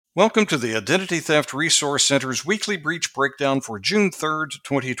Welcome to the Identity Theft Resource Center's weekly breach breakdown for June 3rd,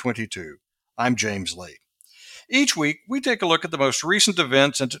 2022. I'm James Lee. Each week, we take a look at the most recent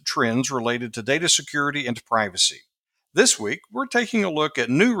events and trends related to data security and privacy. This week, we're taking a look at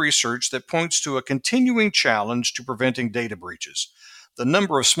new research that points to a continuing challenge to preventing data breaches: the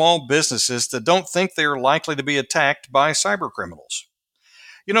number of small businesses that don't think they are likely to be attacked by cybercriminals.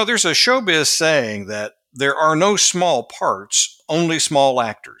 There's a showbiz saying that there are no small parts, only small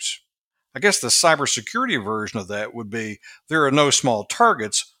actors. I guess the cybersecurity version of that would be there are no small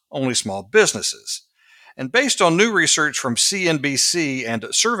targets, only small businesses. And based on new research from CNBC and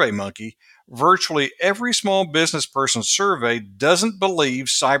SurveyMonkey, virtually every small business person surveyed doesn't believe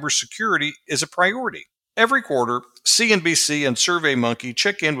cybersecurity is a priority. Every quarter, CNBC and SurveyMonkey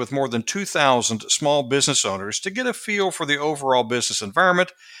check in with more than 2,000 small business owners to get a feel for the overall business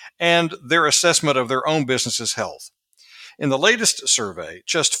environment and their assessment of their own business's health. In the latest survey,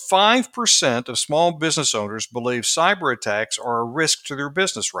 just 5% of small business owners believe cyber attacks are a risk to their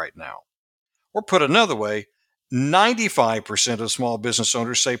business right now. Or put another way, 95% of small business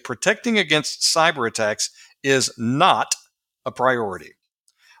owners say protecting against cyber attacks is not a priority.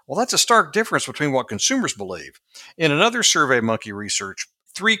 Well, that's a stark difference between what consumers believe. In another SurveyMonkey research,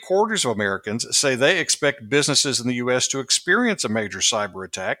 3/4 of Americans say they expect businesses in the U.S. to experience a major cyber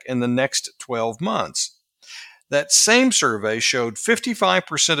attack in the next 12 months. That same survey showed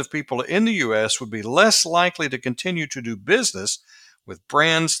 55% of people in the U.S. would be less likely to continue to do business with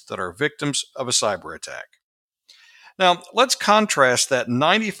brands that are victims of a cyber attack. Now, let's contrast that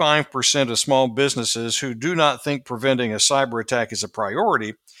 95% of small businesses who do not think preventing a cyber attack is a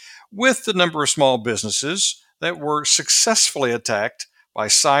priority with the number of small businesses that were successfully attacked by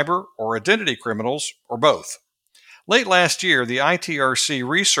cyber or identity criminals, or both. Late last year, the ITRC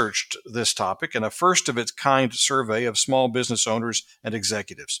researched this topic in a first-of-its-kind survey of small business owners and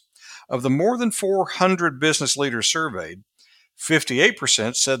executives. Of the more than 400 business leaders surveyed,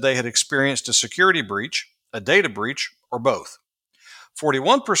 58% said they had experienced a security breach, a data breach, or both.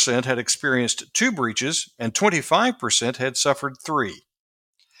 41% had experienced 2 breaches, and 25% had suffered 3.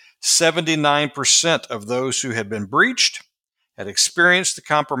 79% of those who had been breached had experienced the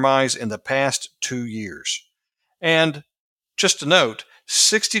compromise in the past 2 years. And just to note,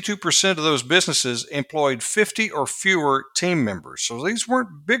 62% of those businesses employed 50 or fewer team members. So these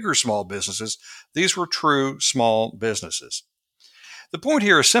weren't bigger small businesses, these were true small businesses. The point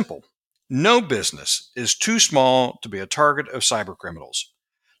here is simple. No business is too small to be a target of cybercriminals.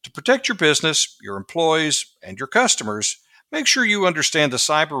 To protect your business, your employees, and your customers, make sure you understand the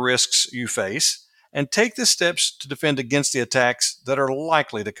cyber risks you face and take the steps to defend against the attacks that are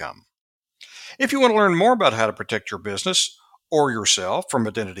likely to come. If you want to learn more about how to protect your business or yourself from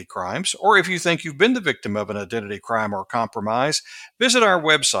identity crimes, or if you think you've been the victim of an identity crime or compromise, visit our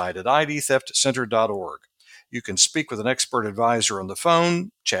website at idtheftcenter.org. You can speak with an expert advisor on the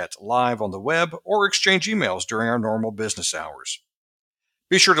phone, chat live on the web, or exchange emails during our normal business hours.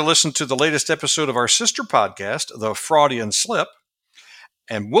 Be sure to listen to the latest episode of our sister podcast, The Fraudian Slip,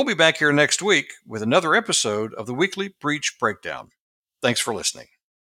 and we'll be back here next week with another episode of the Weekly Breach Breakdown. Thanks for listening.